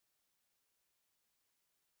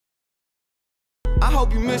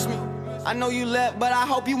hope you miss me. I know you left, but I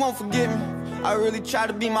hope you won't forget me. I really tried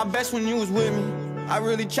to be my best when you was with me. I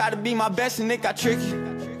really tried to be my best and it got tricky.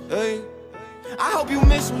 Hey, I hope you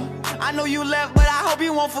miss me. I know you left, but I hope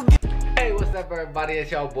you won't forget. Hey, what's up everybody?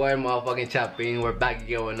 It's your boy motherfucking Chapin. We're back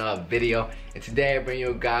again with another video. And today I bring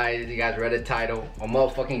you guys read the title, a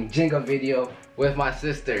motherfucking Jenga video with my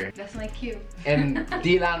sister. That's my cue. And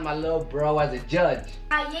Dylan, my little bro, as a judge.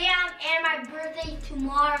 I am, and my birthday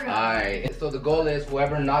tomorrow. Alright, so the goal is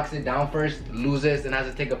whoever knocks it down first loses and has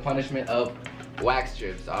to take a punishment of wax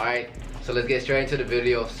strips, alright? So let's get straight into the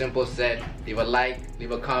video. Simple set. Leave a like,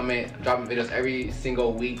 leave a comment. I'm dropping videos every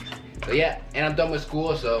single week. So yeah, and I'm done with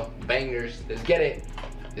school, so bangers. Let's get it.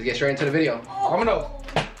 Let's get straight into the video. Vámonos.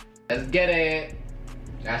 Let's get it.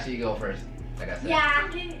 Actually, you go first, like I said. Yeah.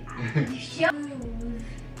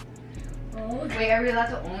 Wait, are we allowed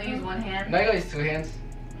to only use one hand? No, you gotta use two hands.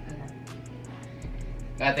 Okay.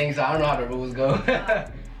 I think so. I don't know how the rules go.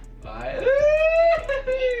 Alright.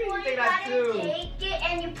 You gotta take it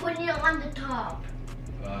and you put it on the top.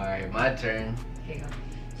 Alright, my turn. Okay, go.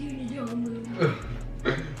 Don't move.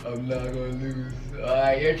 I'm not gonna lose.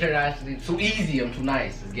 Alright, your turn, Ashley. Too easy, I'm too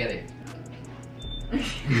nice. Let's get it.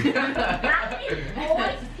 Ashley's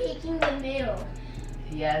always taking the middle.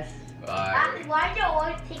 Yes. Ashley, why are you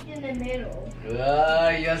always taking the middle?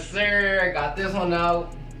 Yes sir. I got this one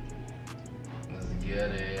out. Let's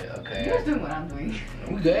get it. Okay. You're doing what I'm doing.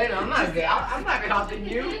 I'm good. I'm not good. I'm not copying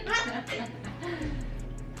you.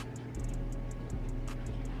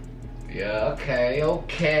 Yeah, okay,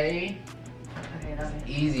 okay. Okay, that's it.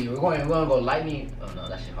 Easy. We're gonna go lightning. Oh no,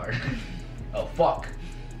 that shit hard. Oh fuck.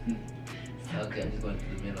 Okay, I'm just going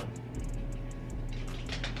through the middle.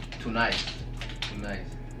 Too nice. Too nice.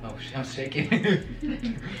 Oh shit, I'm shaking.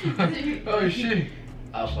 Oh shit.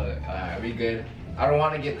 Oh fuck. Alright, are we good? I don't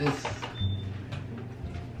wanna get this.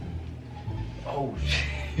 Oh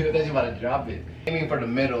shit. That's about to drop it. Aiming for the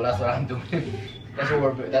middle, that's what I'm doing. That's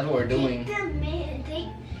what we're doing.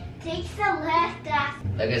 Take the left ass.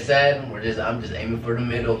 Like I said, I'm just aiming for the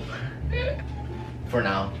middle. For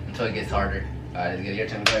now, until it gets harder. Alright, let's get your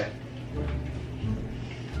turn, quick.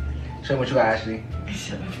 Show me what you got, Ashley.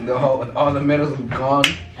 All the middles gone.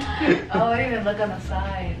 Oh, I didn't even look on the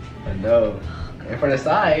side. I know. And for the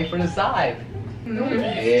side, for the side. Don't be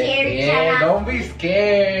scared, yeah, child. don't be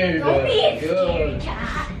scared. Don't be Good. scared,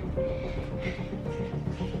 child.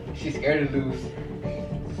 She's scared to lose.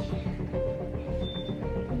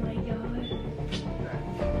 Oh my god.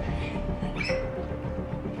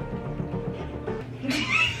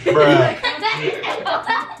 Bruh.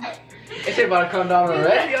 This shit about to come down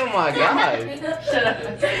already? Oh my god. Shut up.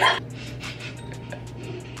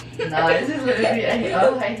 No, this is literally, I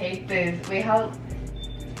hate this. Wait, how?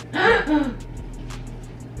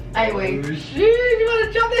 Wait. Oh shit, you about to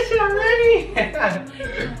drop that shit already?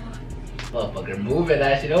 Motherfucker, move it,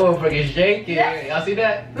 that shit. Don't freaking shake it. Y'all see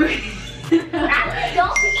that? Ashley,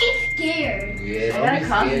 don't be scared. Yeah, I don't gotta be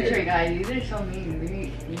concentrate, scared. guys. These are so mean.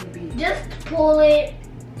 We be. Just pull it.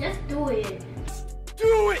 Just do it.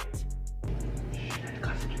 Do it!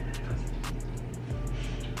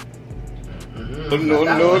 No.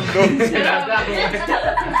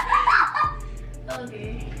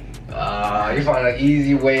 Okay. You found an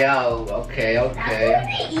easy way out. Okay.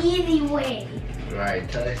 That's the easy way. Right,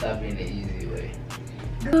 tell her stop being the easy way.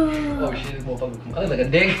 You're Oh shit, this motherfucker. I look like a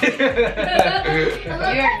dick.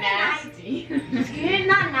 nasty. You're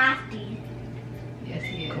not nasty. Yes,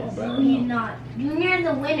 he is. Come on, bro. No, you're not. You're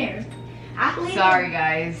the winner. Ashley, Sorry,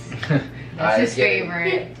 guys. That's his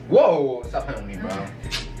favorite. Whoa, stop playing with me, bro.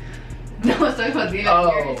 No, it's talking about Dylan.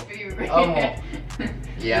 Oh. You're his favorite.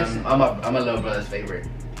 Yeah, I'm a little brother's favorite.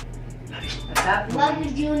 Love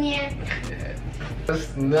you, Junior.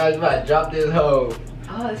 No, I'm about to drop this hoe.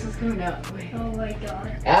 Oh, this is coming out. Wait. Oh my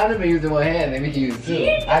god. I haven't been using one hand. Let me use two.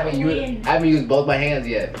 I haven't used both my hands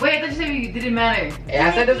yet. Wait, I thought you said it didn't matter. And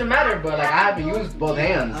I said it doesn't matter, but like I haven't used both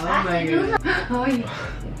hands. Oh my god. Oh, yeah.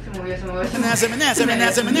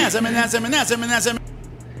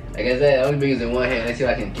 Like I said, I've only been using one hand. Let's see if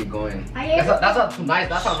I can keep going. That's not too nice.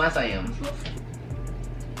 That's how nice I am.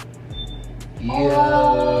 Yeah.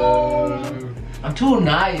 Oh. I'm too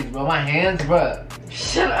nice, bro. My hands, bro.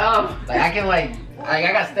 Shut up. Like I can like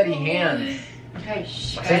I got steady hands. Okay,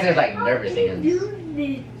 shh. My sister's like nervous hands. Do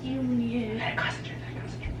this, Junior. I concentrate.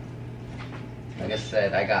 Like I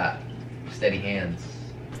said, I got steady hands.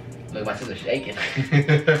 Look, my sister's shaking.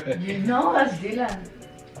 You know that's Dylan.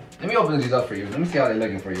 Let me open these up for you. Let me see how they're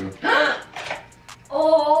looking for you.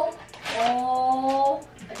 Oh.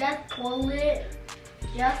 Just pull it.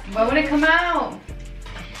 Why would it come out?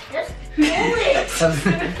 Just pull it. That's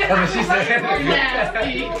what she said.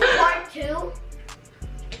 Part two.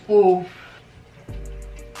 Ooh.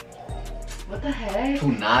 What the heck?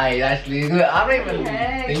 Too nice, actually. I'm not even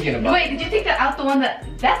thinking about Wait, did you take out the one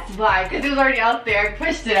that's why? Because it was already out there. I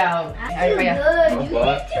pushed it out. That's too good. You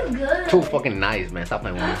What? did too good. Too fucking nice, man. Stop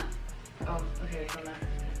playing with me. Oh, okay, hold on.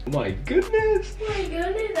 My goodness. Oh my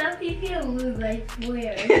goodness, that's easy to lose, I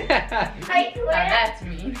swear. I Now swear. that's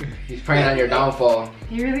me. He's praying on your downfall.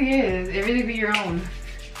 He really is. It really be your own.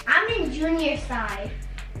 I'm in Junior side.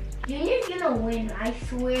 Junior's gonna win. I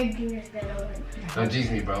swear Junior's gonna win. Don't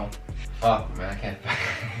tease me, bro. Fuck, man. I can't.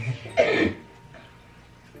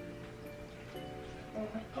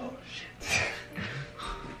 Oh, shit.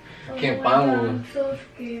 Can't my find God, one. I'm so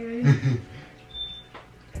scared.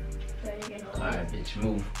 Alright, bitch,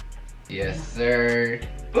 move. Yes, sir.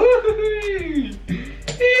 Too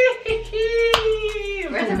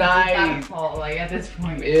nice. Fall, like at this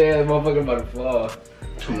point. Yeah, motherfucker about to fall.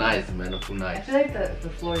 Too nice, man. Too I nice. feel like the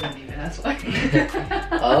floor isn't even. That's why.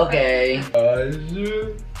 Okay.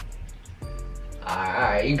 Shit.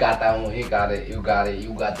 Alright, you got that one. You got it. You got it.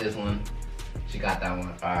 You got this one. She got that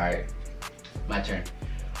one. Alright. My turn.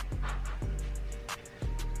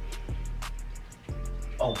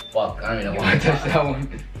 Oh fuck, I don't even want to touch that one.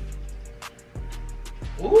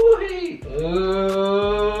 Ooh, hey.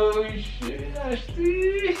 Oh shit,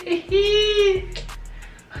 Ashley.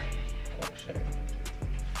 Oh shit.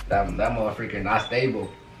 That motherfucker not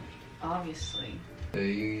stable. Obviously.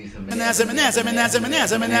 Manassa.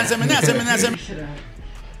 Should have.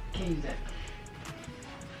 Can't use that.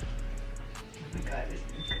 Oh my god, this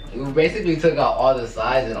We basically took out all the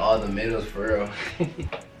sides and all the middles for real.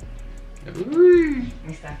 Ahí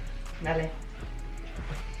está. Dale.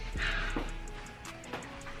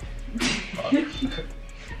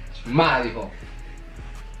 Más, dijo.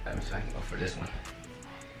 Let me see if I can go for this one.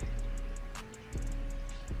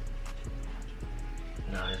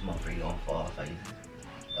 No, this motherfucker gonna fall if I use it.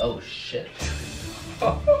 Oh shit.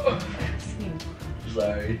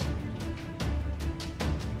 Sorry.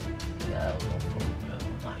 Yeah, oh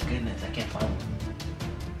my goodness, I can't find one.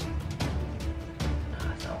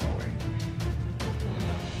 Nah, it's not gonna work.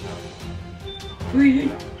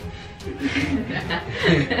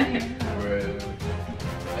 Bro.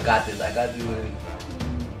 I got this, I got this one.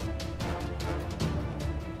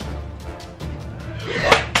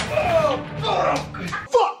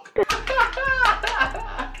 Fuck!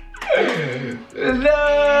 No!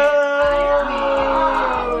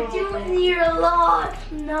 Oh, Junior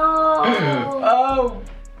lost. No. Oh!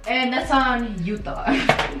 And that's on Utah.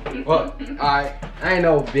 Well, I ain't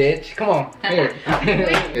no bitch. Come on, here.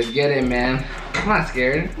 Let's get it, man. I'm not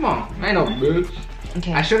scared. Come on, I ain't no bitch.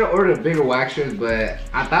 Okay. I should have ordered a bigger waxers, but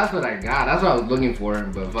that's what I got. That's what I was looking for,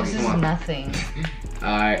 but fucking This come is on. nothing.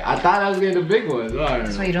 Alright, I thought I was getting the big ones.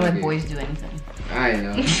 That's why you don't let boys do anything. I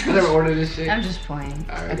know. I never ordered this shit. I'm just playing.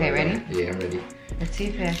 All right, Okay, go, ready? go. Yeah, I'm ready. Let's see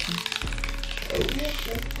if it actually.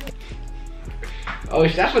 Oh,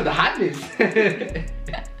 that's with the hotness.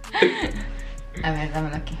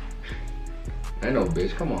 I'm lucky. I know,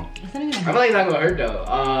 bitch. Come on. It's not even I feel like it's not gonna hurt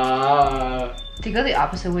though. To go the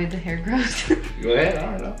opposite way the hair grows. Go ahead. I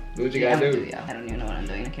don't know. Do what you gotta do. I don't even know what I'm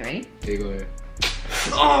doing. Okay, ready? Okay, go ahead.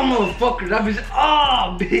 Oh, motherfucker. That bitch.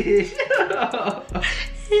 Oh, bitch.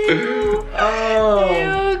 Oh.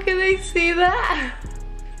 Ew, can I see that?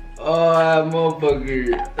 Oh, that motherfucker.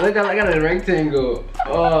 Look, I got a rectangle.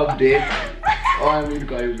 Oh, dick. Oh, I mean to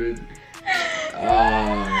call you bitch.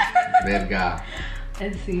 Oh, verga.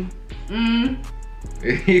 Let's see. You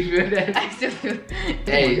feel that? I still feel.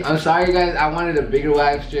 Hey, I'm sorry guys, I wanted a bigger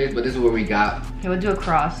wax strip, but this is what we got. Okay, we'll do a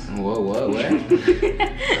cross. What? What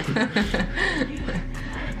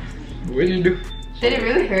did you do? Did it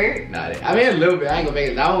really hurt? Nah, I mean a little bit. I ain't gonna make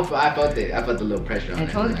it. That one, I felt it. I felt the little pressure on I it.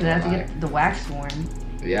 told you because I have to get the wax worn.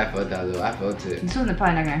 Yeah, I felt that though. I felt it. This one's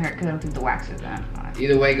probably not gonna hurt because I don't think the wax is that hot.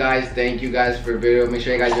 Either way, guys, thank you guys for the video. Make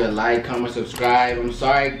sure you guys do a like, comment, subscribe. I'm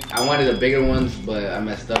sorry, I wanted the bigger ones, but I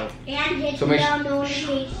messed up. And hit So the make- bell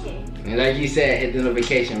notification. And like you said, hit the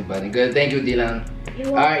notification button. Good, thank you, Dylan. You're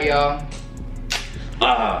All right, y'all.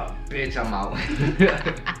 Ah, bitch, I'm out.